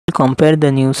compare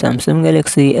the new Samsung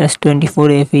Galaxy S24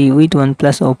 FE with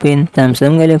OnePlus Open.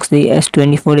 Samsung Galaxy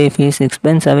S24 FE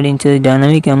 6.7 inches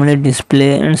dynamic AMOLED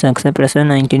display and success ratio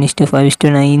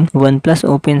 19:5:9. OnePlus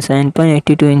Open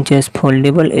 7.82 inches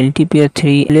foldable LTPO3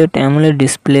 OLED AMOLED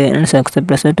display and success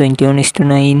ratio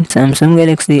 21:9. Samsung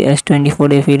Galaxy S24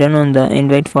 FE run on the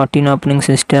Android 14 operating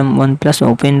system. OnePlus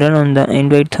Open run on the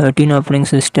Android 13 operating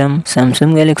system.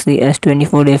 Samsung Galaxy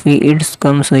S24 FE it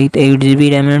comes with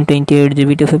 8GB RAM and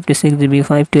 28GB to 56GB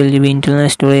 512GB internal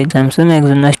storage. Samsung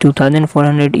Exynos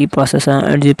 2400E processor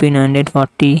 8GB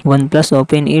 940. OnePlus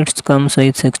Open it comes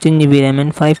with 16GB RAM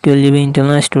and 512GB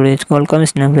internal storage. Qualcomm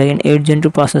Snapdragon 8 Gen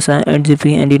 2 processor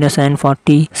 8GB Adreno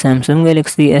 740. Samsung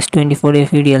Galaxy S24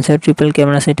 FE real set triple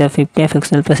camera setup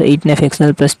 50MP plus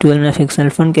 8MP plus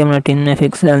 12MP front camera 10MP.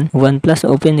 OnePlus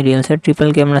Open real set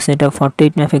triple camera setup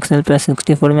 48MP plus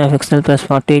 64MP plus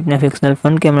 48MP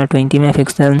front camera 20MP.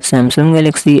 Samsung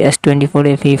Galaxy S24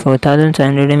 FE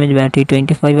 4700 mAh battery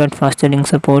 25W fast charging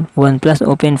support. OnePlus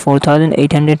Open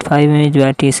 4805 mAh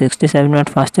battery 67W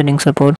fast charging support.